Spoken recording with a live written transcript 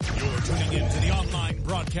Tuning in to the online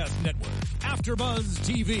broadcast network, AfterBuzz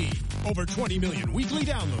TV. Over 20 million weekly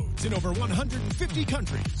downloads in over 150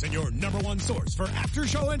 countries, and your number one source for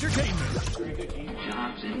after-show entertainment.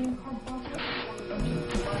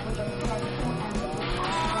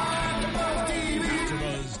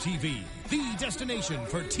 AfterBuzz TV, the destination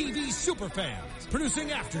for TV superfans, producing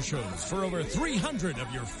aftershows for over 300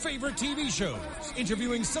 of your favorite TV shows,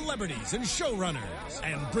 interviewing celebrities and showrunners,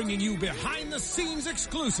 and bringing you behind-the-scenes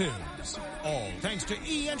exclusives. All thanks to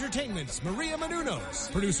E! Entertainment's Maria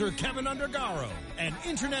Menounos, producer Kevin Undergaro, and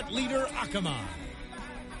internet leader Akamai.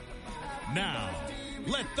 Now,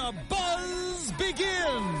 let the buzz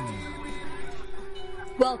begin!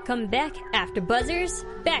 Welcome back, AfterBuzzers.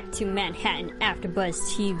 Back to Manhattan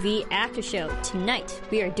AfterBuzz TV After Show. Tonight,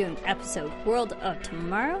 we are doing episode World of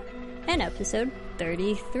Tomorrow and episode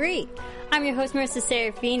 33. I'm your host, Marissa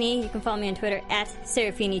Serafini. You can follow me on Twitter at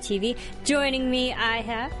SerafiniTV. Joining me, I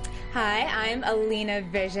have... Hi, I'm Alina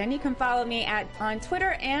Vision. You can follow me on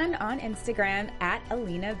Twitter and on Instagram at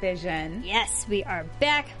Alina Vision. Yes, we are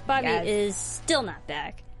back. Bobby is still not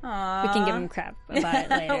back. Aww. We can give him crap about it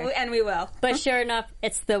later. And we will. But sure enough,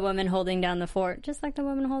 it's the woman holding down the fort, just like the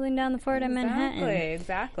woman holding down the fort in Manhattan.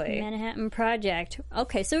 Exactly. Manhattan Project.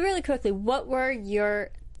 Okay, so really quickly, what were your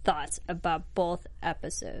thoughts about both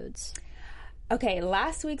episodes? Okay,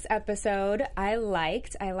 last week's episode I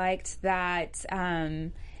liked that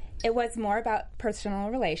it was more about personal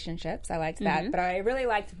relationships. I liked that. But I really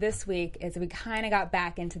liked this week is we kind of got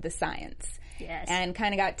back into the science. Yes. And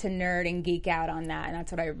kind of got to nerd and geek out on that, and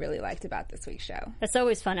that's what I really liked about this week's show. That's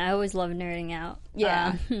always fun. I always love nerding out.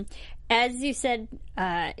 Yeah. As you said,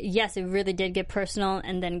 yes, it really did get personal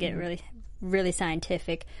and then get really, really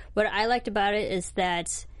scientific. What I liked about it is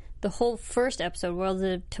that the whole first episode, World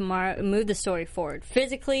of Tomorrow, moved the story forward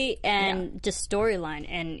physically and just storyline,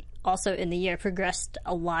 and also in the year progressed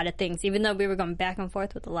a lot of things. Even though we were going back and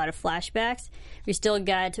forth with a lot of flashbacks, we still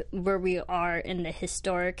got where we are in the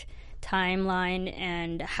historic timeline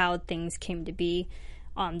and how things came to be.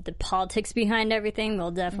 The politics behind everything we'll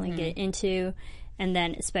definitely get into, and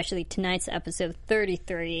then especially tonight's episode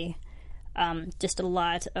 33, just a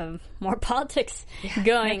lot of more politics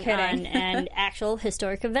going on and actual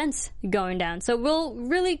historic events going down. So we'll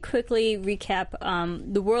really quickly recap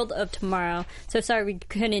the World of Tomorrow. So sorry we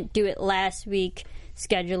couldn't do it last week,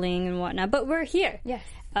 scheduling and whatnot, but we're here. Yes.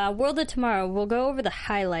 World of Tomorrow, we'll go over the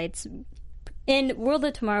highlights. In World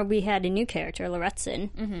of Tomorrow, we had a new character,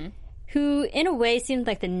 Laretson, who, in a way, seemed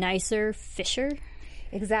like the nicer Fisher.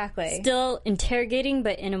 Exactly. Still interrogating,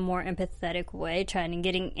 but in a more empathetic way, trying and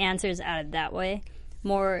getting answers out of that way.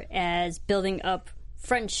 More as building up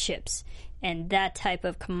friendships and that type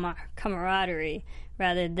of camaraderie,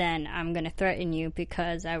 rather than, I'm going to threaten you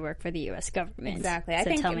because I work for the U.S. government. Exactly. I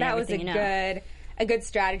think that was a good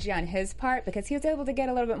strategy on his part, because he was able to get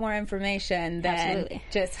a little bit more information than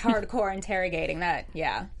just hardcore interrogating that.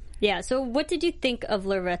 Yeah, so what did you think of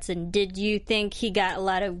Laretson? Did you think he got a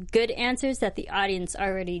lot of good answers that the audience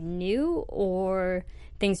already knew, or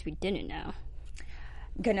things we didn't know?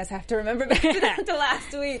 Goodness, I have to remember back to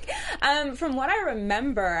last week. From what I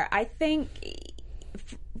remember, I think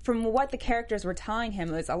from what the characters were telling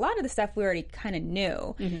him, was a lot of the stuff we already kind of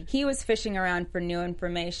knew. He was fishing around for new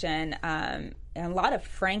information, and a lot of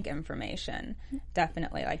Frank information,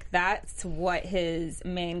 definitely. Like, that's what his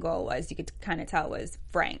main goal was. You could kind of tell was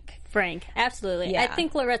Frank. Absolutely. Yeah. I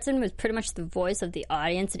think Laretson was pretty much the voice of the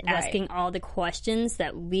audience and asking all the questions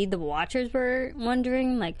that we, the watchers, were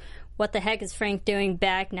wondering. Like, what the heck is Frank doing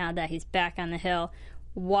back now that he's back on the Hill?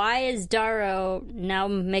 Why is Darrow now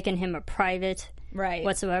making him a private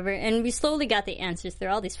whatsoever? And we slowly got the answers through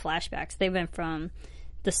all these flashbacks. They went from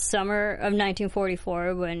the summer of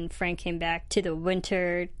 1944 when Frank came back, to the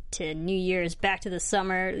winter, to New Year's, back to the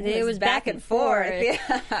summer. It was back and forth.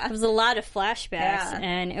 Yeah. It was a lot of flashbacks,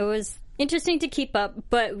 and it was interesting to keep up,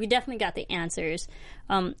 but we definitely got the answers.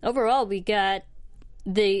 Overall, we got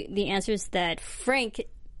the answers that Frank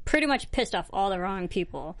pretty much pissed off all the wrong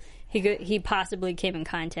people he possibly came in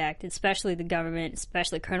contact, especially the government,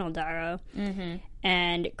 especially Colonel Darrow.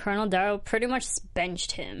 And Colonel Darrow pretty much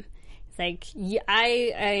benched him. It's like,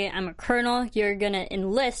 I'm a colonel, you're going to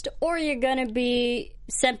enlist, or you're going to be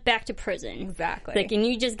sent back to prison. Exactly. Like, and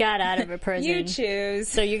you just got out of a prison. You choose.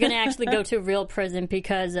 So you're going to actually go to a real prison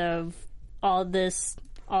because of all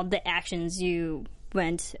the actions you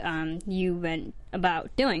went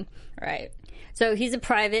about doing. Right. So he's a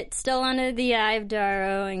private, still under the eye of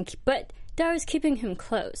Darrow, but Darrow's keeping him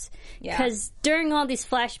close. Because during all these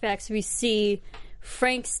flashbacks, we see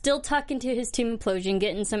Frank still talking to his team implosion,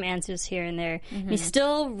 getting some answers here and there. He's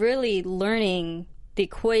still really learning the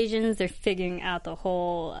equations. They're figuring out the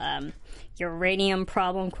whole uranium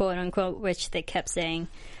problem, quote unquote, which they kept saying.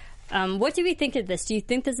 What do we think of this? Do you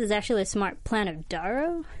think this is actually a smart plan of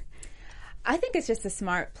Darrow? I think it's just a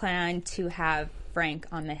smart plan to have Frank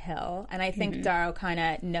on the hill. And I think Darrow kind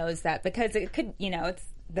of knows that, because it could, it's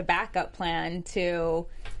the backup plan to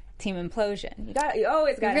Team Implosion. You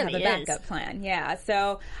always got to have a backup plan. Yeah.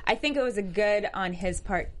 So I think it was a good on his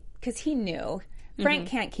part, because he knew Frank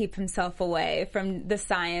can't keep himself away from the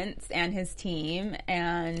science and his team,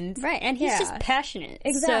 and he's just passionate.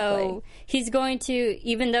 Exactly. So he's going to,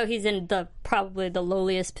 even though he's in probably the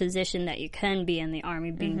lowliest position that you can be in the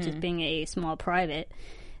Army, just being a small private,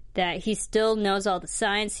 that he still knows all the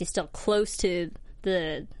science. He's still close to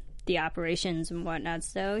the operations and whatnot.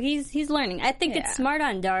 So he's learning. I think it's smart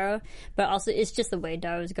on Darrow, but also it's just the way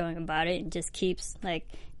Darrow's going about it, and just keeps like,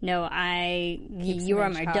 no, you are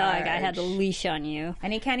my dog. I had the leash on you.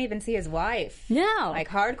 And he can't even see his wife. No. Like,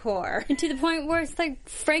 hardcore. And to the point where it's like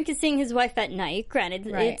Frank is seeing his wife at night. Granted,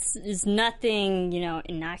 it's nothing,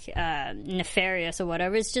 nefarious or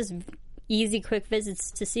whatever. It's just easy, quick visits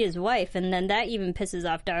to see his wife. And then that even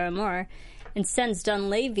pisses off Darrow more and sends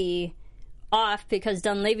Dunleavy off, because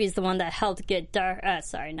Dunleavy is the one that helped get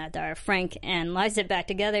Frank and Liza back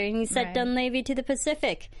together, and he sent Dunleavy to the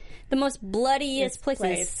Pacific, the most bloodiest place,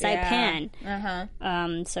 Saipan. Yeah.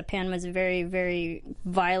 Saipan was a very, very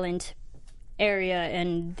violent area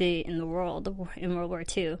in the world in World War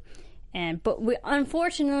II. But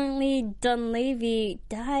unfortunately, Dunleavy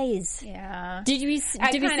dies. Yeah. Did we see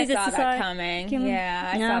this? Saw that coming.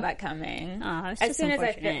 Yeah, I saw that coming. As soon as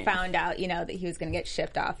I found out, that he was going to get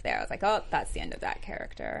shipped off there, I was like, oh, that's the end of that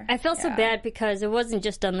character. I felt so bad, because it wasn't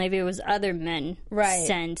just Dunleavy, it was other men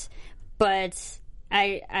sent. But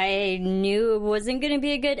I knew it wasn't going to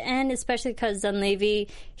be a good end, especially because Dunleavy,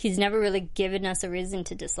 he's never really given us a reason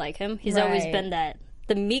to dislike him. He's always been the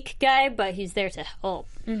meek guy, but he's there to help.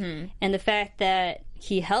 Mm-hmm. And the fact that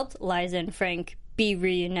he helped Liza and Frank be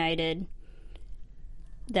reunited,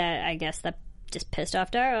 that I guess that just pissed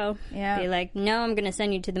off Darrow. Yeah. Be like, no, I'm going to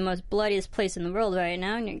send you to the most bloodiest place in the world right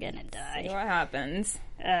now, and you're going to die. See what happens.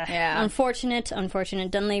 Unfortunate.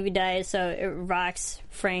 Dunleavy dies, so it rocks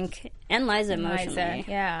Frank and Liza emotionally.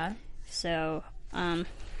 Yeah. So,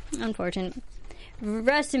 unfortunate.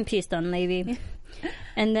 Rest in peace, Dunleavy.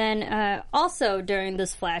 And then also during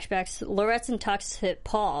this flashbacks, Lauritsen talks to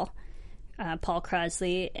Paul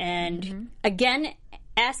Crosley, and again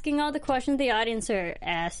asking all the questions the audience are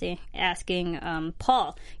asking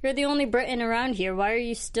Paul, you're the only Briton around here. Why are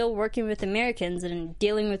you still working with Americans and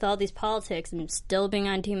dealing with all these politics and still being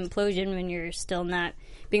on Team Implosion when you're still not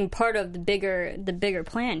being part of the bigger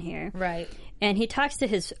plan here? Right. And he talks to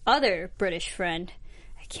his other British friend.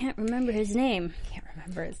 Can't remember his name.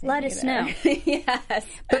 Let us know. Yes.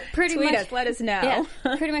 But pretty Tweet much, us, let us know. Yeah,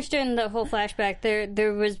 pretty much during the whole flashback,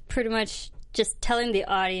 there was pretty much just telling the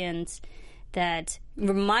audience that,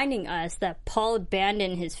 reminding us that Paul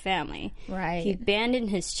abandoned his family. Right. He abandoned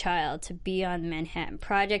his child to be on the Manhattan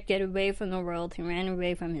Project, get away from the world. He ran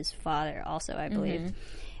away from his father also, I believe.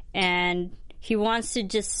 And he wants to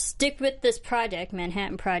just stick with this project,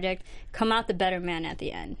 Manhattan Project, come out the better man at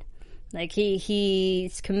the end. Like,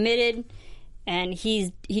 he's committed, and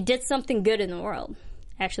he did something good in the world,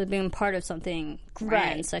 actually being part of something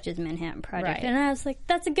grand, such as Manhattan Project. Right. And I was like,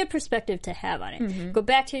 that's a good perspective to have on it. Go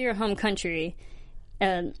back to your home country,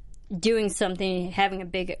 doing something, having a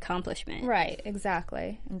big accomplishment. Right,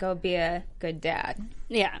 exactly. And go be a good dad.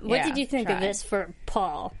 Yeah. What did you think of this for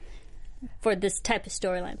Paul, for this type of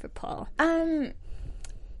storyline for Paul? I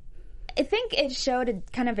think it showed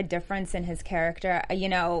kind of a difference in his character.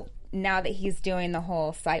 Now that he's doing the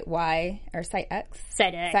whole Site Y or Site X?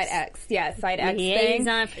 Site X. Site X, yeah, Site X thing.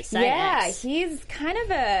 On for Site X. He's kind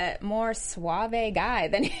of a more suave guy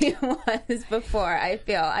than he was before, I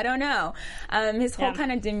feel. I don't know. His whole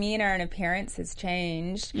kind of demeanor and appearance has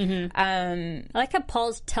changed. I like how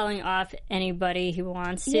Paul's telling off anybody he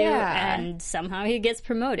wants to, and somehow he gets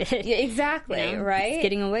promoted. Yeah, exactly, right? He's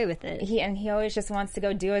getting away with it. He always just wants to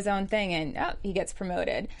go do his own thing, and he gets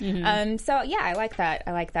promoted. So, I like that.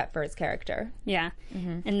 I like that for his character. Yeah.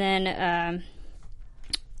 And then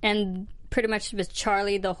and pretty much with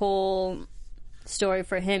Charlie, the whole story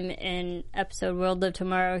for him in episode World of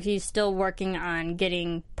Tomorrow, he's still working on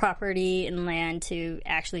getting property and land to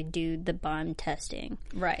actually do the bomb testing.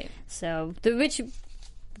 Right. So, which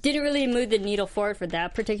didn't really move the needle forward for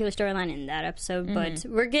that particular storyline in that episode, but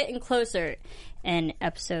we're getting closer in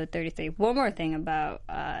episode 33. One more thing about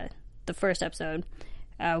the first episode.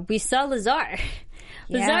 We saw Lazar.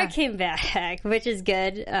 Lazar came back, which is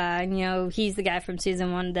good. He's the guy from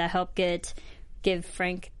season 1 that helped get give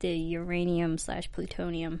Frank the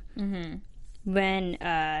uranium/plutonium when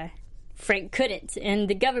Frank couldn't, and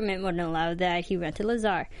the government wouldn't allow that. He went to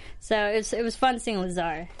Lazar. So it was fun seeing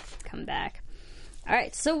Lazar come back. All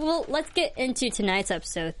right, so let's get into tonight's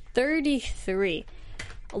episode 33.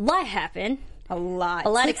 A lot happened. A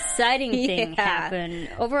lot exciting thing happened.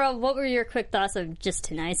 Overall, what were your quick thoughts of just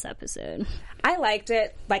tonight's episode? I liked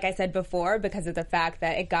it, like I said before, because of the fact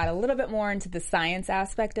that it got a little bit more into the science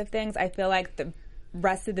aspect of things. I feel like the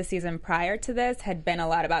rest of the season prior to this had been a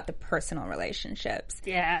lot about the personal relationships.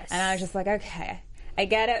 Yes. And I was just like, okay, I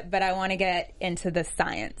get it, but I want to get into the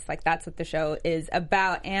science. Like, that's what the show is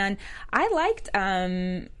about. And I liked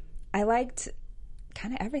kind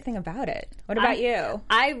of everything about it. What about you?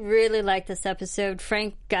 I really liked this episode.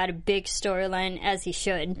 Frank got a big storyline, as he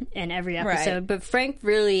should, in every episode. Right. But Frank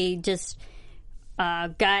really just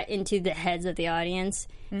got into the heads of the audience,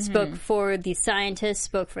 spoke for the scientists,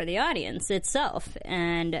 spoke for the audience itself.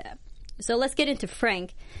 And so let's get into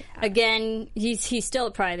Frank. Again, he's still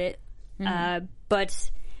a private,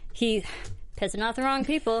 but he pissing off the wrong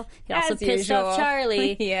people. He also pissed off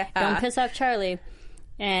Charlie. Don't piss off Charlie.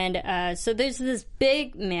 And so there's this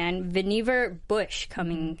big man, Vannevar Bush,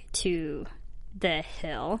 coming to the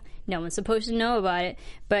Hill. No one's supposed to know about it,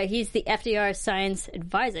 but he's the FDR science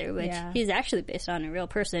advisor, which he's actually based on a real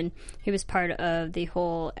person. He was part of the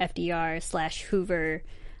whole FDR/Hoover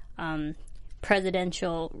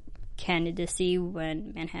presidential candidacy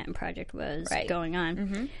when Manhattan Project was going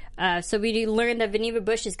on. So we learned that Vannevar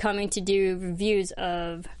Bush is coming to do reviews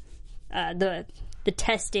of the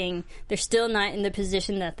testing. They're still not in the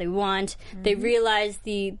position that they want. They realize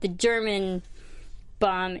the German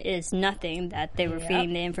bomb is nothing, that they were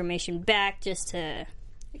feeding the information back just to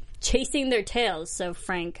chasing their tails, so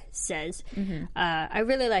Frank says. I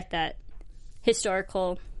really like that.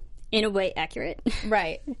 Historical, in a way, accurate.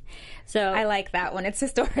 Right. So I like that one. It's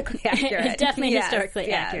historically accurate. It's definitely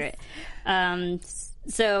historically accurate.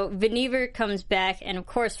 So Vannevar comes back, and of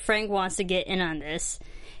course Frank wants to get in on this.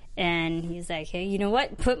 And he's like, hey, you know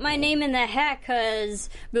what? Put my name in the hat, because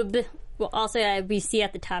also we see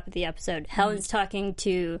at the top of the episode, Helen's talking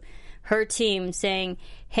to her team saying,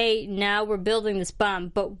 hey, now we're building this bomb,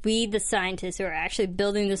 but we, the scientists who are actually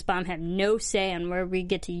building this bomb, have no say on where we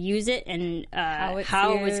get to use it and how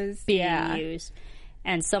it's being used.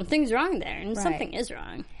 And something's wrong there, and something is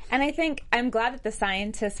wrong. And I think I'm glad that the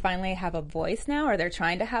scientists finally have a voice now, or they're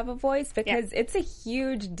trying to have a voice, because it's a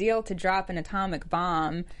huge deal to drop an atomic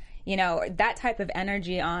bomb, you know, that type of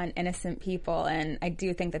energy on innocent people. And I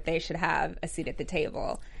do think that they should have a seat at the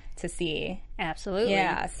table to see. Absolutely.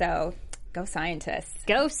 Yeah, so go scientists.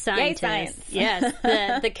 Go scientists. Yay, science.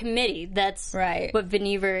 Yes, the committee. That's what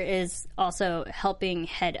Vannevar is also helping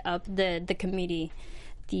head up, the committee.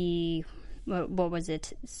 What was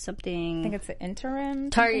it? Something. I think it's the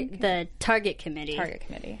interim. The Target Committee. Target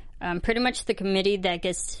Committee. Pretty much the committee that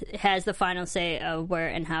has the final say of where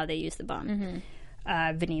and how they use the bomb.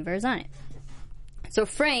 Vannevar is on it. So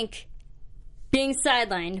Frank, being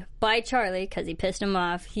sidelined by Charlie because he pissed him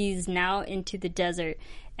off, he's now into the desert,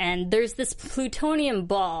 and there's this plutonium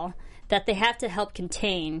ball that they have to help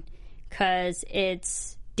contain because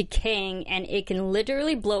it's decaying and it can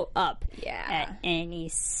literally blow up at any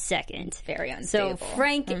second. Very unstable. So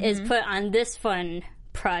Frank is put on this fun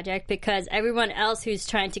project because everyone else who's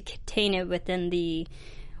trying to contain it within the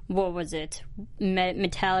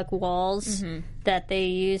metallic walls that they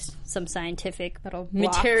used, some scientific metal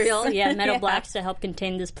material, metal blocks to help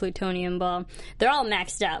contain this plutonium ball. They're all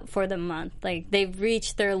maxed out for the month. Like, they've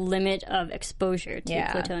reached their limit of exposure to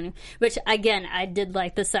plutonium, which, again, I did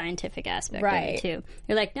like the scientific aspect of it, too.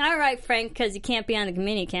 You're like, all right, Frank, because you can't be on the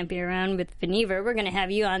committee, you can't be around with Vannevar, we're going to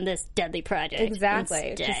have you on this deadly project. Exactly.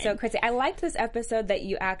 Which is so crazy. I liked this episode that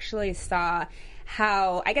you actually saw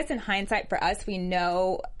how, I guess in hindsight for us, we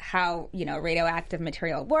know how, you know, radioactive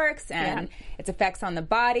material works and its effects on the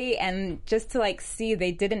body, and just to see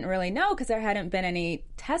they didn't really know because there hadn't been any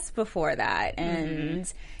tests before that,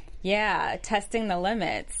 and testing the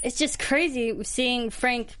limits. It's just crazy seeing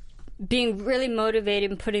Frank being really motivated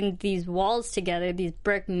and putting these walls together, these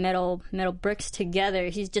metal bricks together.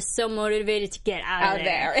 He's just so motivated to get out of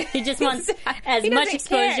there. He just wants as much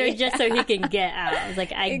exposure just so he can get out. I was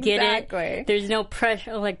like, I get it. There's no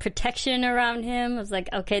pressure, protection around him. I was like,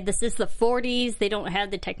 okay, this is the 40s. They don't have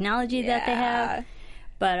the technology that they have.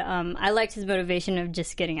 But I liked his motivation of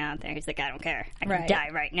just getting out there. He's like, I don't care. I can die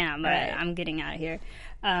right now, but I'm getting out of here.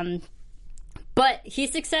 But he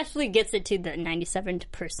successfully gets it to the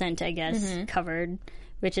 97%, I guess, covered,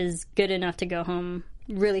 which is good enough to go home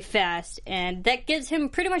really fast, and that gives him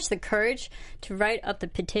pretty much the courage to write up the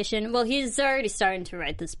petition. Well, he's already starting to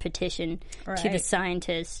write this petition to the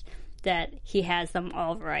scientists that he has them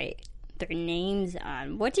all write their names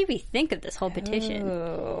on. What do we think of this whole petition?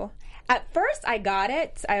 Ooh. At first, I got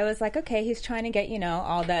it. I was like, okay, he's trying to get,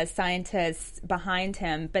 all the scientists behind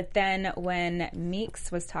him. But then when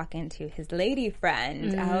Meeks was talking to his lady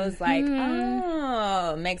friend, I was like,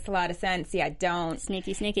 oh, makes a lot of sense. Yeah, don't.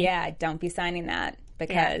 Sneaky. Yeah, don't be signing that.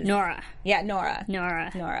 Because Nora. Yeah, Nora.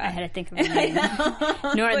 I had to think of her name.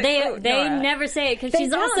 Nora. They never say it because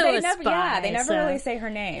she's also a spy. Yeah, they never really say her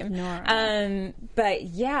name. Nora. But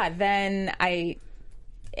yeah, then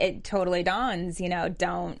it totally dawns, you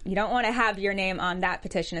don't want to have your name on that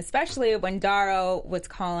petition, especially when Darrow was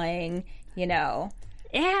calling,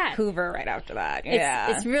 Hoover right after that.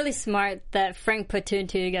 It's really smart that Frank put two and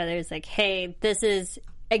two together. It's like, hey, this is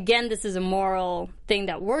a moral thing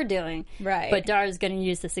that we're doing. Right. But Darrow's going to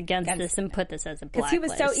use this against this and put this as a blacklist. Because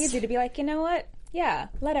he was so easy to be like, you know what? Yeah,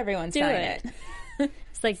 let everyone sign it.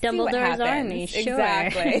 It's like Dumbledore's army, sure.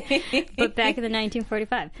 Exactly. But back in the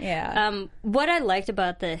 1945. Yeah. What I liked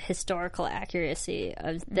about the historical accuracy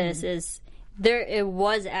of this is there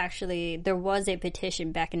was a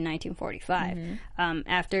petition back in 1945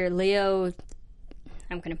 after Leo,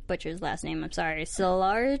 I'm going to butcher his last name, I'm sorry,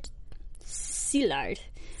 Szilard.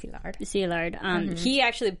 He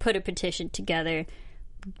actually put a petition together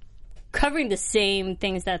covering the same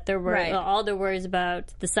things that there were, all the words about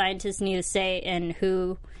the scientists need to say and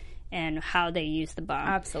who and how they use the bomb.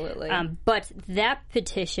 Absolutely. But that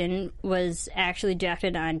petition was actually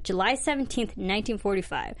drafted on July 17th,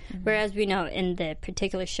 1945. Whereas we know in the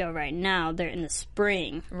particular show right now, they're in the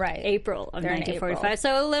spring, April of 1945.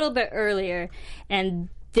 So a little bit earlier. And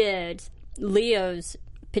Leo's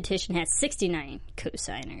petition has 69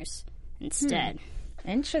 co-signers instead.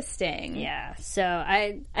 Interesting. Yeah. So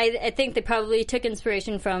I think they probably took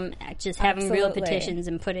inspiration from just having real petitions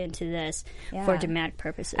and put it into this for dramatic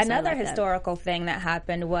purposes. Another historical thing that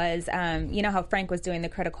happened was, how Frank was doing the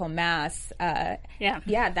critical mass? Yeah,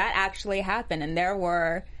 that actually happened. And there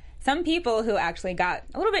were some people who actually got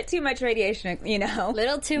a little bit too much radiation,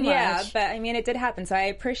 Little too much. Yeah, but it did happen. So I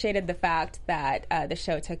appreciated the fact that the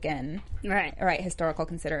show took in historical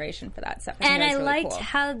consideration for that stuff. And I liked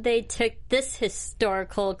how they took this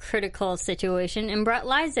historical, critical situation and brought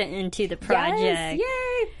Liza into the project. Yes,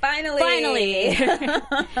 yay! Finally!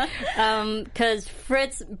 Because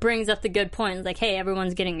Fritz brings up the good point. Like, hey,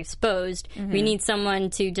 everyone's getting exposed. We need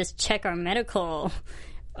someone to just check our medical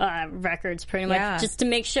records, pretty much, just to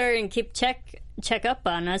make sure and keep check up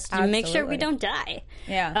on us to make sure we don't die.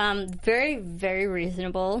 Yeah. Very, very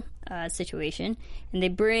reasonable situation. And they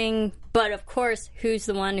but of course, who's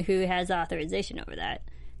the one who has authorization over that?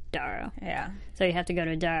 Darrow. Yeah. So you have to go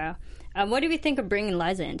to Darrow. What do we think of bringing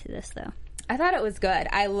Liza into this, though? I thought it was good.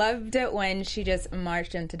 I loved it when she just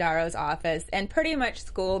marched into Darrow's office and pretty much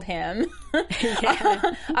schooled him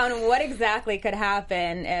on what exactly could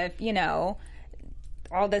happen if,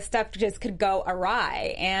 all this stuff just could go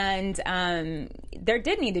awry. And there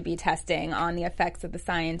did need to be testing on the effects of the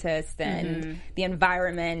scientists and the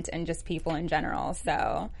environment and just people in general.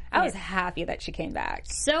 So I was happy that she came back.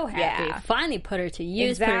 So happy. Yeah. Finally put her to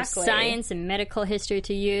use, put her science and medical history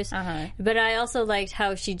to use. But I also liked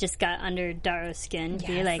how she just got under Darrow's skin. Yes.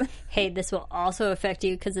 Be like, hey, this will also affect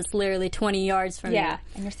you because it's literally 20 yards from you. Yeah,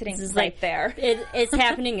 and you're sitting right there. It's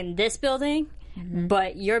happening in this building.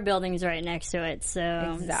 But your building's right next to it,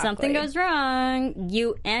 so something goes wrong,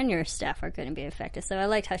 you and your staff are going to be affected. So I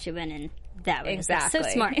liked how she went in that way. Exactly. So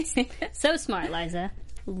smart. So smart, Liza.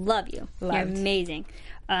 Love you. You're amazing.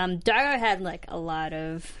 Darrow had, a lot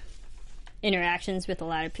of interactions with a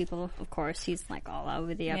lot of people. Of course, he's, all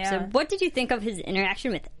over the episode. Yeah. What did you think of his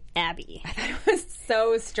interaction with Abby? I thought it was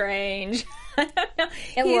so strange.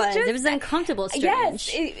 It was uncomfortable strange. Yes,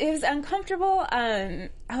 it was uncomfortable. I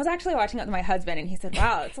was actually watching it with my husband, and he said,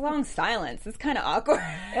 wow, it's a long silence. It's kind of awkward.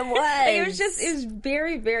 It was. It was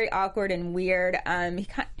very, very awkward and weird. He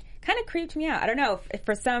kind of creeped me out. I don't know if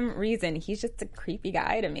for some reason he's just a creepy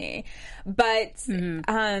guy to me. But,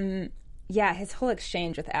 yeah, his whole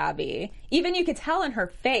exchange with Abby, even you could tell in her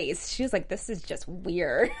face, she was like, this is just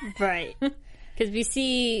weird. Right. Because we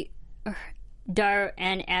see Dara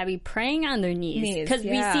and Abby praying on their knees. Because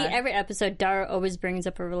we see every episode, Dara always brings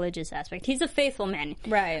up a religious aspect. He's a faithful man.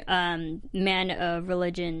 Right. Man of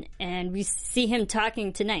religion. And we see him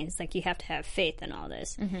talking tonight. It's like, you have to have faith in all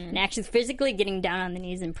this. Mm-hmm. And actually physically getting down on the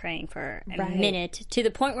knees and praying for a minute to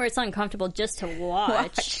the point where it's uncomfortable just to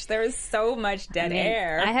watch. There's so much dead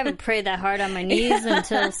air. I haven't prayed that hard on my knees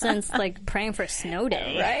since like praying for a snow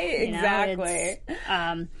day. Right, exactly.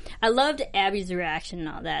 I loved Abby's reaction and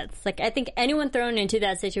all that. It's like, I think anyone thrown into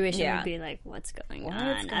that situation would be like, what's going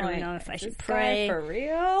on? I don't know if I should pray. For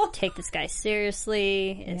real? Take this guy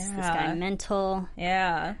seriously. Is this guy mental?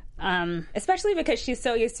 Yeah. Especially because she's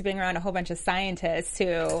so used to being around a whole bunch of scientists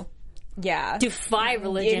who, defy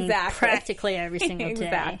religion practically every single day.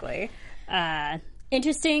 Exactly.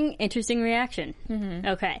 Interesting reaction. Mm-hmm.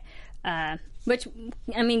 Okay. Which,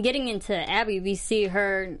 I mean, getting into Abby, we see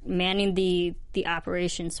her manning the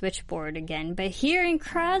operation switchboard again, but hearing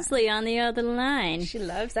Crosley on the other line. She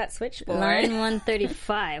loves that switchboard. Line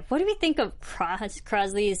 135. What do we think of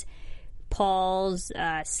Crosley's, Paul's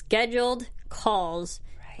scheduled calls?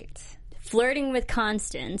 Right. Flirting with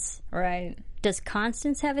Constance. Right. Does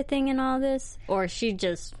Constance have a thing in all this, or is she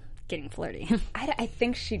just getting flirty? I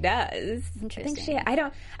think she does. Interesting.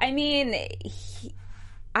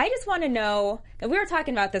 I just want to know, and we were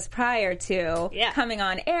talking about this prior to coming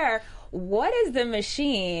on air, what is the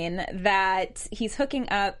machine that he's hooking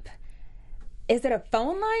up? Is it a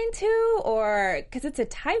phone line too? Or, because it's a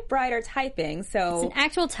typewriter typing, so... It's an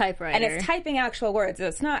actual typewriter. And it's typing actual words. So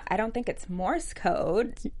it's not, I don't think it's Morse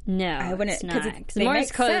code. No, I wouldn't, it's not. Because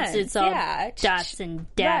Morse code, it's all dots and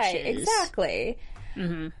dashes. Right, exactly.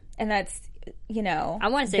 Mm-hmm. And that's... I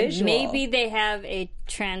want to say visual. Maybe they have a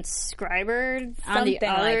transcriber on the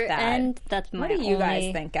other end. That's my What do you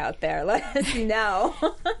guys think out there? Let us know.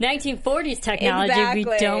 1940s technology,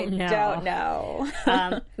 we don't know. Don't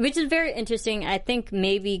know. Which is very interesting. I think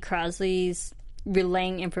maybe Crosley's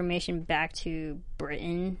relaying information back to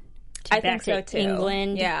Britain. I think so too.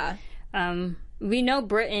 England. Yeah. We know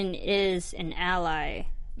Britain is an ally,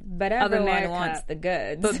 but everyone wants the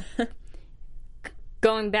goods. But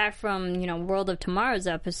going back from, World of Tomorrow's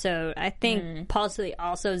episode, I think Paul Silly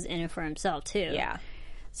also is in it for himself, too. Yeah.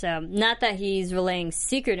 So, not that he's relaying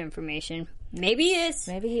secret information. Maybe he is.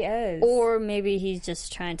 Maybe he is. Or maybe he's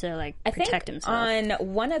just trying to, protect himself. On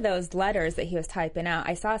one of those letters that he was typing out,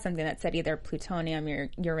 I saw something that said either plutonium or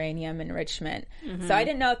uranium enrichment. Mm-hmm. So, I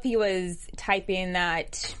didn't know if he was typing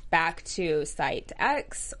that back to Site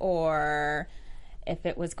X or if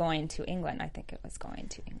it was going to England. I think it was going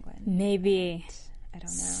to England. Maybe. I don't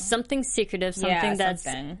know. Something secretive, that's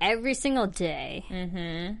every single day.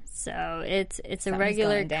 Mm-hmm. So it's a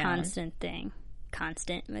regular constant thing.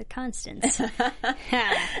 Constant with Constance.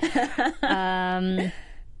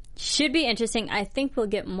 Should be interesting. I think we'll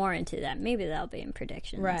get more into that. Maybe that'll be in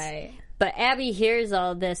predictions. Right. But Abby hears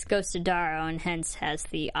all this, goes to Dara, and hence has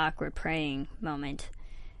the awkward praying moment.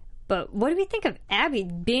 But what do we think of Abby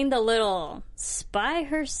being the little spy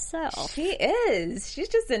herself? She is. She's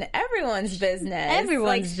just in everyone's business.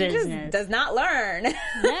 Everyone's business. She just does not learn.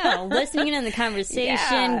 No, listening in on the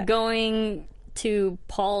conversation, going to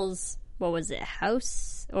Paul's,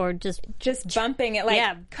 house? Or just bumping it,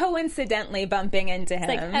 coincidentally bumping into him.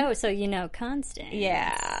 It's like, so you know Constance.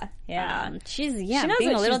 Yeah. She's she knows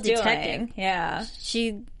being what a little she's detective. Doing. Yeah.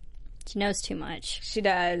 She knows too much. She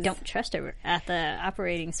does. Don't trust her at the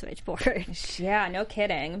operating switchboard. Yeah, no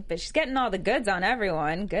kidding. But she's getting all the goods on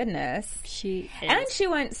everyone. Goodness. She is. And she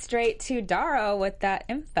went straight to Dara with that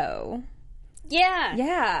info. Yeah.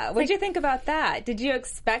 Yeah. What did you think about that? Did you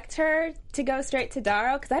expect her to go straight to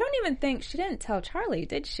Dara? Because I don't even think she didn't tell Charlie,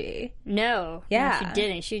 did she? No. No, she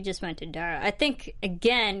didn't. She just went to Dara. I think,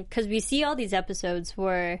 again, because we see all these episodes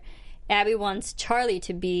where Abby wants Charlie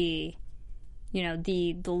to be,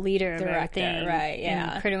 the leader of everything. Right,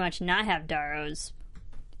 yeah. And pretty much not have Dara's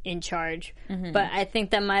in charge. Mm-hmm. But I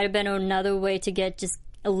think that might have been another way to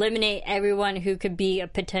eliminate everyone who could be a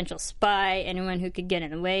potential spy, anyone who could get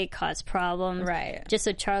in the way, cause problems. Right. Just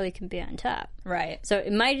so Charlie can be on top. Right. So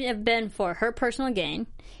it might have been for her personal gain.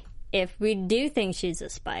 If we do think she's a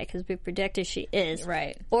spy, because we predicted she is.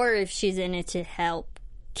 Right. Or if she's in it to help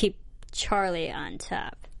keep Charlie on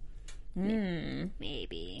top.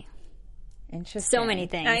 Maybe. Interesting. So many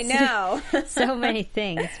things. I know. So many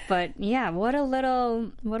things. But yeah, what a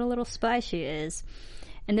little spy she is.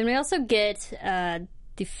 And then we also get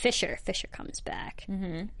the Fisher. Fisher comes back.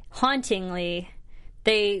 Mm-hmm. Hauntingly,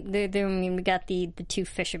 we got the two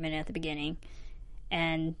fishermen at the beginning.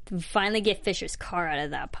 And we finally get Fisher's car out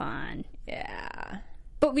of that pond. Yeah.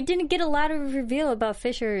 But we didn't get a lot of reveal about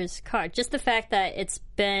Fisher's car. Just the fact that it's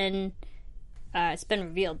been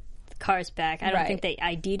revealed. The cars back. I don't think they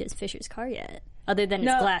ID'd as Fisher's car yet, other than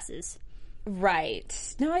his glasses.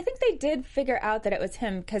 Right. No, I think they did figure out that it was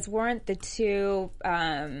him, because weren't the two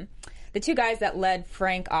guys that led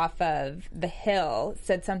Frank off of the hill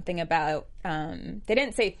said something about, they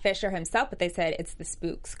didn't say Fisher himself, but they said it's the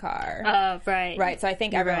Spook's car. Oh, right. Right, so I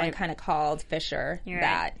think everyone kind of called Fisher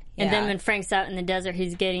that. Yeah. And then when Frank's out in the desert,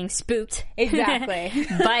 he's getting spooked. Exactly.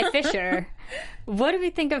 by Fisher. What do we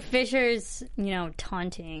think of Fisher's,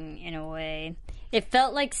 taunting in a way? It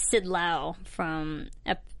felt like Sid Lau from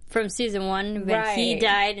season 1 when he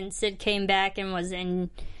died and Sid came back and was in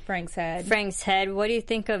Frank's head. What do you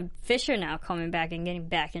think of Fisher now coming back and getting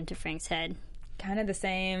back into Frank's head? Kind of the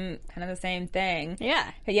same thing.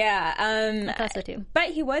 Yeah. I thought so too. But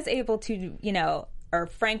he was able to, or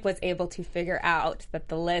Frank was able to figure out that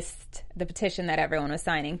the petition that everyone was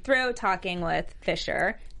signing through, talking with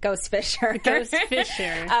Fisher, Ghost Fisher,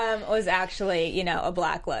 was actually, a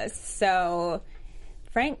blacklist. So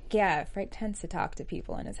Frank tends to talk to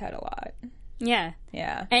people in his head a lot. Yeah.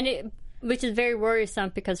 Yeah. And which is very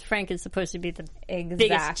worrisome, because Frank is supposed to be the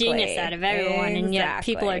biggest genius out of everyone, and yet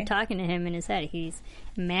people are talking to him in his head. He's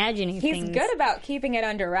imagining things. He's good about keeping it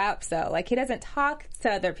under wraps, though. Like, he doesn't talk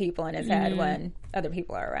to other people in his head when other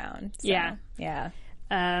people are around. So, yeah.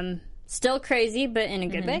 Still crazy, but in a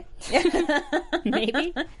good way.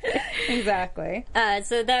 Maybe. Exactly.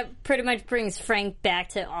 So that pretty much brings Frank back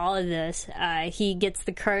to all of this. He gets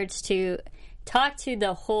the courage to talk to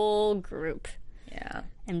the whole group. Yeah.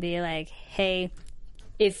 And be like, hey,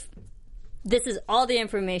 if this is all the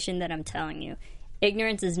information that I'm telling you,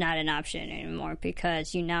 ignorance is not an option anymore,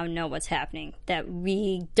 because you now know what's happening. That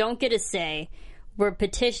we don't get a say. We're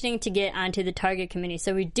petitioning to get onto the target committee,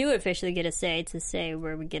 so we do officially get a say to say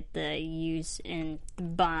where we get the use in the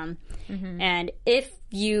bomb. Mm-hmm. And if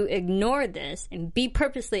you ignore this and be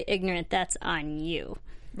purposely ignorant, that's on you.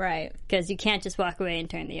 Right. Because you can't just walk away and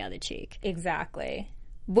turn the other cheek. Exactly.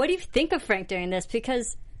 What do you think of Frank during this?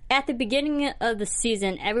 Because at the beginning of the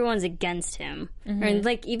season, everyone's against him. Mm-hmm. Or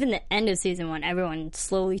like even the end of season 1, everyone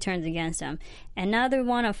slowly turns against him. And now they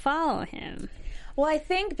want to follow him. Well, I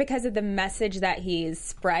think because of the message that he's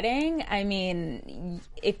spreading, I mean,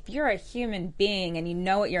 if you're a human being and you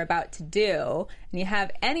know what you're about to do and you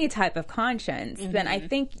have any type of conscience, then I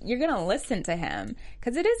think you're going to listen to him,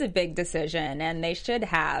 because it is a big decision and they should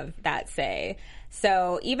have that say.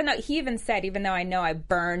 So even though he even said, even though I know I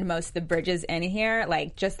burned most of the bridges in here,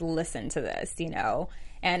 like, just listen to this,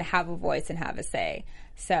 and have a voice and have a say.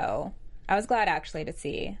 So I was glad actually to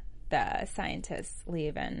see the scientists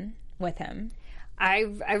leaving with him. I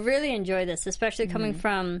really enjoy this, especially coming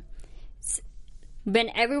from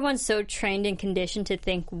when everyone's so trained and conditioned to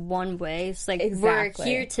think one way. It's like, we're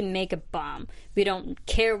here to make a bomb. We don't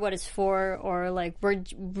care what it's for, or like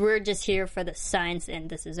we're just here for the science, and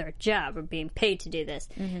this is our job. We're being paid to do this.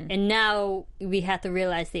 Mm-hmm. And now we have to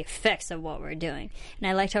realize the effects of what we're doing. And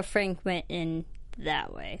I liked how Frank went in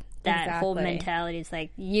that way. That whole mentality is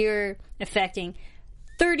like, you're affecting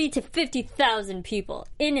 30 to 50,000 people,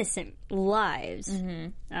 innocent lives.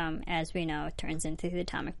 Mm-hmm. As we know, it turns into the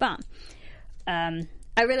atomic bomb. I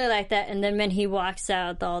really like that. And then when he walks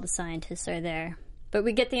out, all the scientists are there. But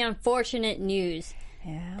we get the unfortunate news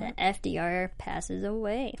that FDR passes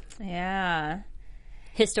away. Yeah.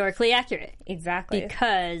 Historically accurate. Exactly.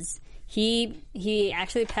 Because he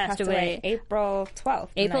actually passed away April 12th.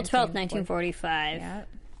 April 12th, 1945. Yeah.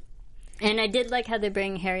 And I did like how they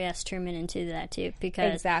bring Harry S. Truman into that, too,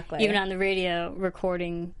 because even on the radio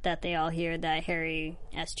recording that they all hear, that Harry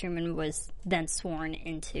S. Truman was then sworn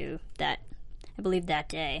into that, I believe, that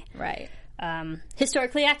day. Right.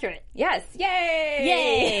 Historically accurate. Yes.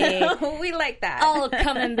 Yay! We like that. All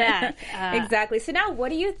coming back. Exactly. So now what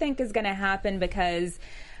do you think is going to happen? Because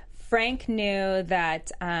Frank knew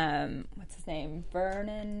that, what's his name?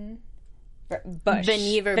 Vannevar Bush.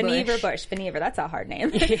 Vannevar, that's a hard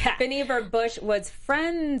name. Yeah. Vannevar Bush was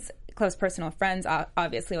close personal friends,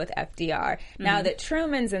 obviously, with FDR. Mm-hmm. Now that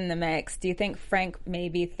Truman's in the mix, do you think Frank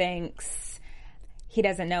maybe thinks he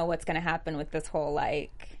doesn't know what's going to happen with this whole, plan?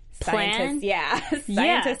 Scientist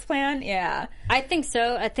plan? Yeah. I think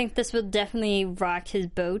so. I think this will definitely rock his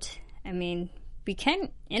boat. I mean, we can,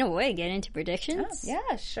 in a way, get into predictions. Oh,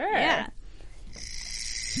 yeah, sure. Yeah.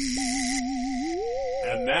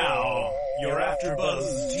 And now, your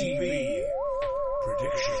AfterBuzz TV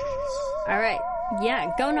predictions. All right.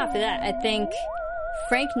 Yeah, going off of that, I think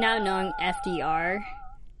Frank now knowing FDR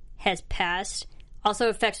has passed also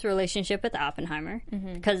affects the relationship with Oppenheimer,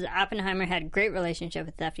 because Oppenheimer had a great relationship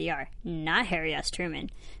with FDR, not Harry S.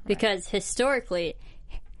 Truman. Because historically,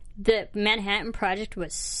 the Manhattan Project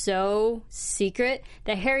was so secret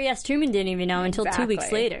that Harry S. Truman didn't even know until 2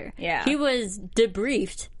 weeks later. Yeah. He was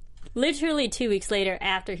debriefed literally 2 weeks later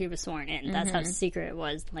after he was sworn in. That's how secret it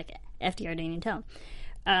was. Like, FDR didn't even tell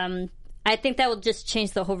him. I think that will just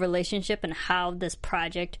change the whole relationship and how this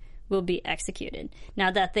project will be executed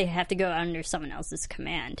now that they have to go under someone else's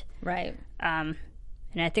command. Right. And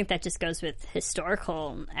I think that just goes with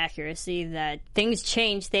historical accuracy, that things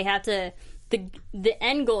change. They have to... The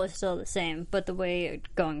end goal is still the same, but the way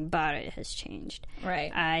going about it has changed.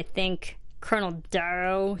 Right. I think Colonel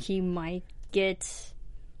Darrow, he might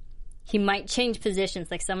change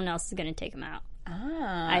positions, like someone else is going to take him out.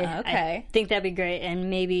 Okay. I think that'd be great, and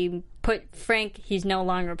maybe put Frank, he's no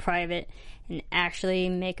longer private, and actually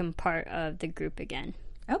make him part of the group again.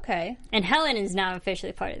 Okay. And Helen is now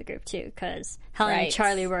officially part of the group, too, because Helen and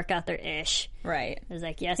Charlie work out their ish. Right. It was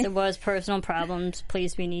like, yes, it was personal problems.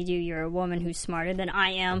 Please, we need you. You're a woman who's smarter than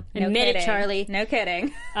I am. Admit it, Charlie. No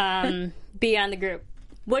kidding. Be on the group.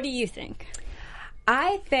 What do you think?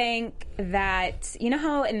 I think that, you know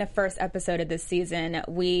how in the first episode of this season,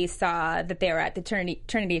 we saw that they were at the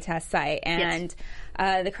Trinity test site, and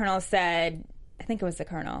the colonel said, I think it was the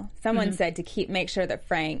colonel, someone said to make sure that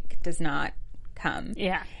Frank does not come.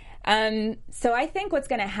 Yeah. So I think what's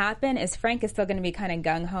going to happen is Frank is still going to be kind of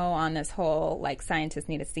gung-ho on this whole, like, scientists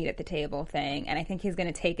need a seat at the table thing. And I think he's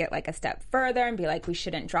going to take it, like, a step further and be like, we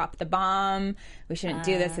shouldn't drop the bomb. We shouldn't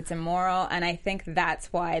do this. It's immoral. And I think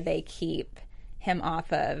that's why they keep him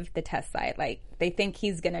off of the test site. Like, they think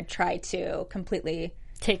he's going to try to completely...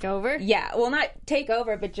 Take over? Yeah. Well, not take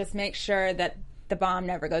over, but just make sure that the bomb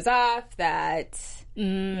never goes off, that, you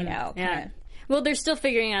know... Yeah. Well, they're still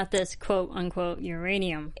figuring out this quote-unquote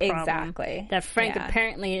uranium problem. Exactly. That Frank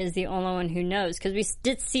apparently is the only one who knows. Because we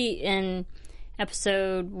did see in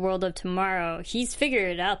episode World of Tomorrow, he's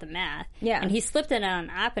figured out the math. Yeah. And he slipped it on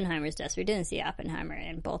Oppenheimer's desk. We didn't see Oppenheimer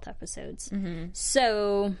in both episodes. Mm-hmm.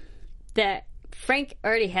 So that Frank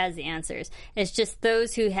already has the answers. It's just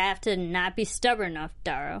those who have to not be stubborn enough,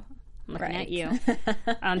 Darrow. I'm looking at you.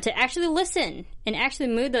 To actually listen and actually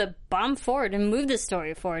move the bomb forward and move the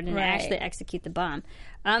story forward and actually execute the bomb.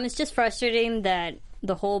 It's just frustrating that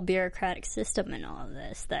the whole bureaucratic system and all of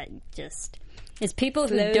this, that just is people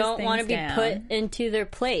who don't want to be put into their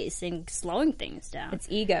place and slowing things down. It's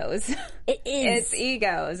egos. It is. It's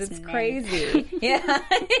egos. It's crazy. Yeah,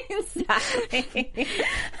 exactly.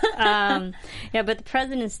 Yeah, but the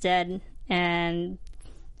president's dead, and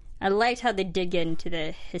I liked how they did get into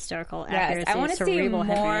the historical accuracy. I want to see more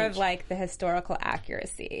hemorrhage. of, like, the historical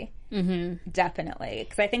accuracy. Mm-hmm. Definitely.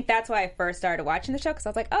 Because I think that's why I first started watching the show, because I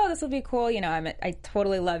was like, oh, this will be cool. You know, I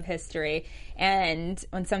totally love history. And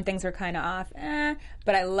when some things are kind of off,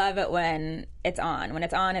 but I love it when it's on. When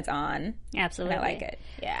it's on, it's on. Absolutely. And I like it.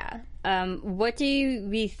 Yeah. What do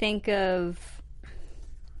we think of...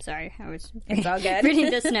 Sorry, I was it's all good.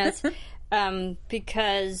 reading this notes.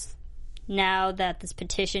 Because... now that this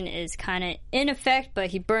petition is kind of in effect, but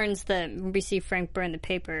we see Frank burn the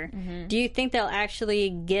paper. Mm-hmm. Do you think they'll actually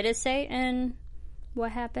get a say in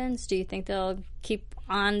what happens? Do you think they'll keep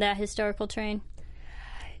on that historical train?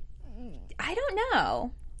 I don't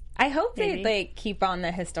know. I hope they keep on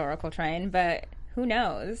the historical train, but who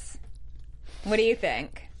knows? What do you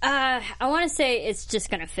think? I want to say it's just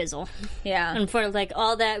going to fizzle. Yeah. And for, like,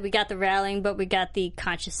 all that, we got the rallying, but we got the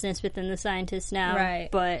consciousness within the scientists now.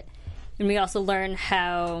 Right. And we also learn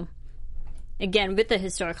how, again, with the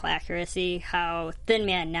historical accuracy, how Thin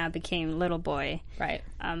Man now became Little Boy. Right.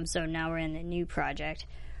 So now we're in the new project.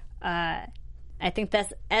 I think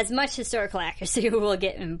that's as much historical accuracy we'll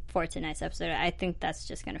get for tonight's episode. I think that's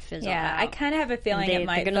just going to fizzle out. I kind of have a feeling it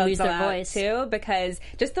might lose their voice too, because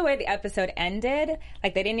just the way the episode ended,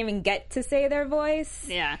 like, they didn't even get to say their voice.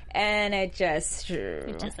 Yeah, and it just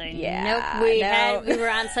like, nope. We were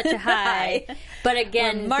on such a high, but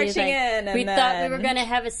again, we're marching in. And we thought we were going to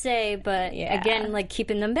have a say, but again, like,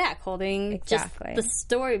 keeping them back, holding just the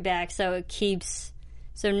story back, so it keeps.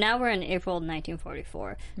 So now we're in April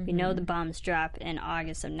 1944. Mm-hmm. We know the bombs drop in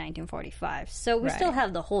August of 1945. So we still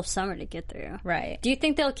have the whole summer to get through. Right. Do you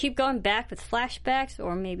think they'll keep going back with flashbacks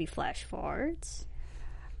or maybe flash forwards?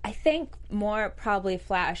 I think more probably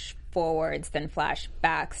flash forwards than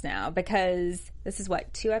flashbacks now, because this is,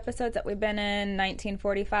 2 episodes that we've been in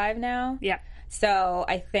 1945 now? Yeah. So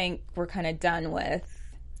I think we're kind of done with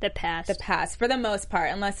the past for the most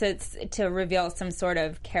part, unless it's to reveal some sort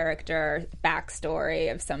of character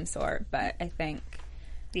backstory of some sort. But I think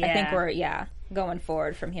we're going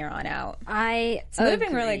forward from here on out. It's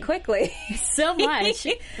moving really quickly. So much.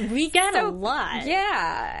 We got a lot.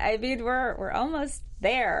 Yeah. I mean, we're almost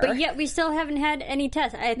there. But yet we still haven't had any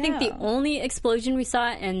tests. I think the only explosion we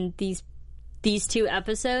saw in these 2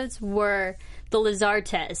 episodes were the Lazar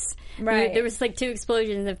tests. Right. There was like 2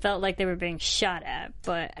 explosions that felt like they were being shot at.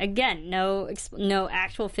 But again, no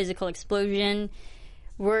actual physical explosion.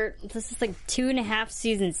 This is like 2.5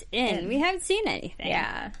 seasons in. We haven't seen anything.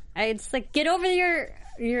 Yeah. It's like, get over your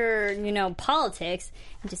politics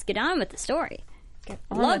and just get on with the story.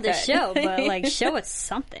 Love the show, but like show us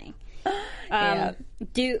something.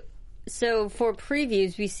 So for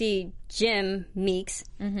previews, we see Jim Meeks.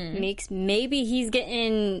 Meeks, maybe he's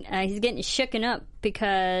getting shooken up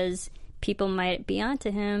because people might be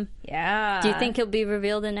onto him. Yeah. Do you think he'll be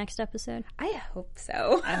revealed in the next episode? I hope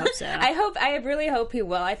so. I really hope he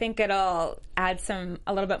will. I think it'll add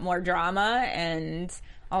a little bit more drama and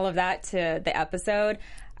all of that to the episode.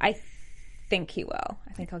 I think he will.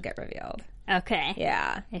 I think he'll get revealed. Okay.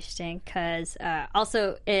 Yeah. Interesting, because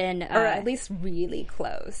also in... or at least really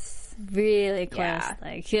close. Really close. Yeah.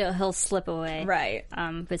 Like, he'll slip away. Right.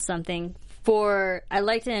 With something. I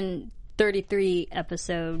liked in 33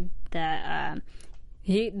 episode that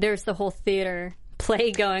there's the whole theater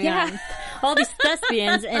play going on. All these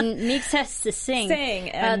thespians, and Meeks has to sing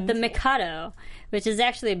the Mikado, which is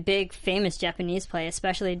actually a big, famous Japanese play,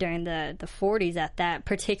 especially during the 40s at that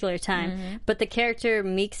particular time. But the character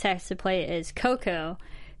Meeks has to play is Coco,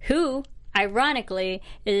 who, ironically,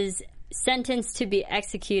 is sentenced to be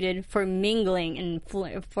executed for mingling and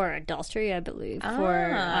for adultery, I believe.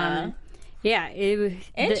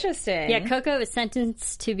 Interesting. Coco was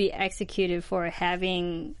sentenced to be executed for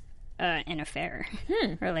having an affair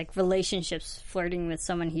or like relationships, flirting with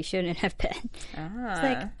someone he shouldn't have been. It's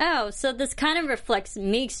like, so this kind of reflects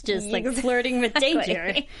Meeks just like flirting with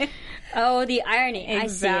danger. The irony.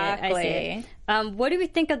 Exactly. I see it. What do we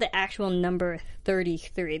think of the actual number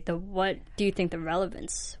 33? What do you think the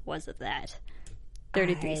relevance was of that?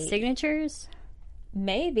 33 signatures?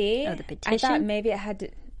 Maybe. Oh, the petition? I thought maybe it had to...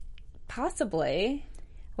 Possibly.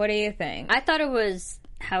 What do you think? I thought it was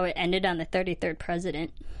how it ended on the 33rd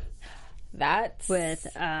president. That's... With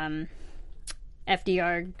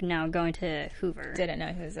FDR now going to Hoover. Didn't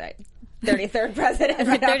know who was that. 33rd president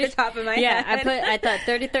right off the top of my head. Yeah, I thought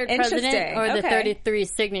 33rd president or the 33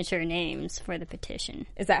 signature names for the petition.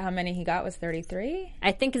 Is that how many he got, was 33?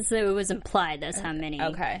 I think it was implied that's how many.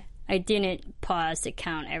 Okay. I didn't pause to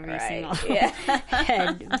count every single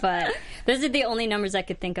head, but those are the only numbers I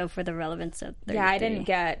could think of for the relevance of 33. Yeah, I didn't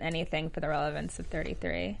get anything for the relevance of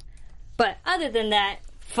 33. But other than that,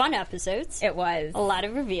 fun episodes. It was. A lot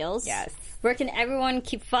of reveals. Yes. Where can everyone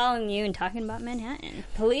keep following you and talking about Manhattan?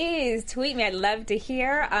 Please tweet me. I'd love to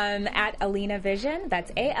hear. At Alina Vision. That's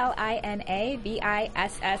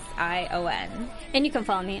ALINAVISSION. And you can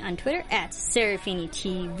follow me on Twitter at Serafini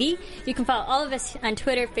TV. You can follow all of us on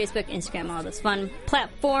Twitter, Facebook, Instagram, all those fun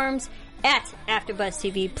platforms at AfterBuzz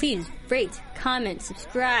TV. Please rate, comment,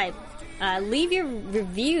 subscribe. Leave your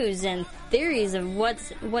reviews and theories of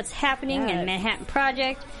what's happening in Manhattan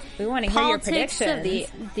Project. We want to hear your predictions.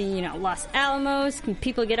 Of the Los Alamos. Can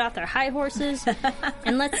people get off their high horses?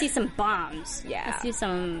 And let's see some bombs. Yeah. Let's see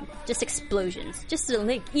some just explosions. Just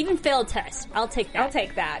even failed tests. I'll take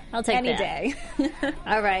that. I'll take any that. Any day.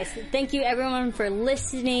 All right. So thank you everyone for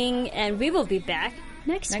listening, and we will be back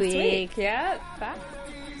next week. Yeah. Bye.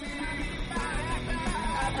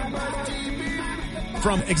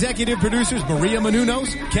 From executive producers Maria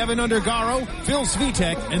Menounos, Kevin Undergaro, Phil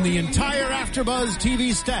Svitek, and the entire AfterBuzz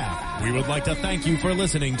TV staff, we would like to thank you for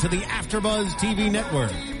listening to the AfterBuzz TV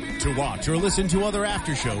network. To watch or listen to other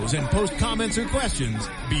after shows and post comments or questions,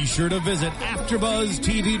 be sure to visit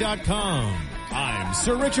AfterBuzzTV.com. I'm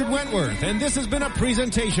Sir Richard Wentworth, and this has been a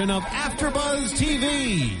presentation of AfterBuzz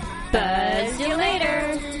TV. Buzz you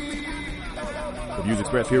later. The views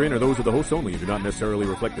expressed herein are those of the hosts only and do not necessarily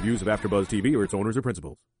reflect the views of AfterBuzz TV or its owners or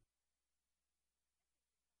principals.